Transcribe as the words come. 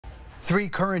3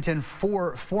 current and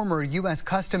 4 former U.S.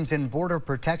 Customs and Border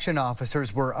Protection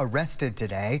officers were arrested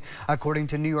today, according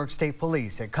to New York State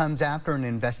Police. It comes after an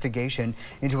investigation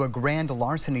into a grand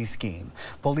larceny scheme.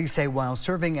 Police say while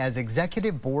serving as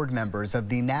executive board members of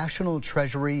the National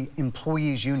Treasury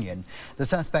Employees Union, the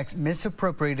suspects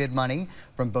misappropriated money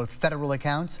from both federal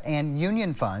accounts and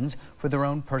union funds for their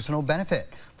own personal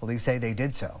benefit. Police say they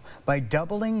did so by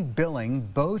doubling billing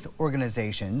both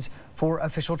organizations for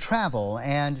official travel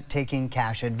and taking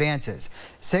cash advances.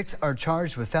 6 are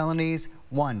charged with felonies,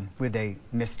 1 with a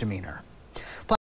misdemeanor.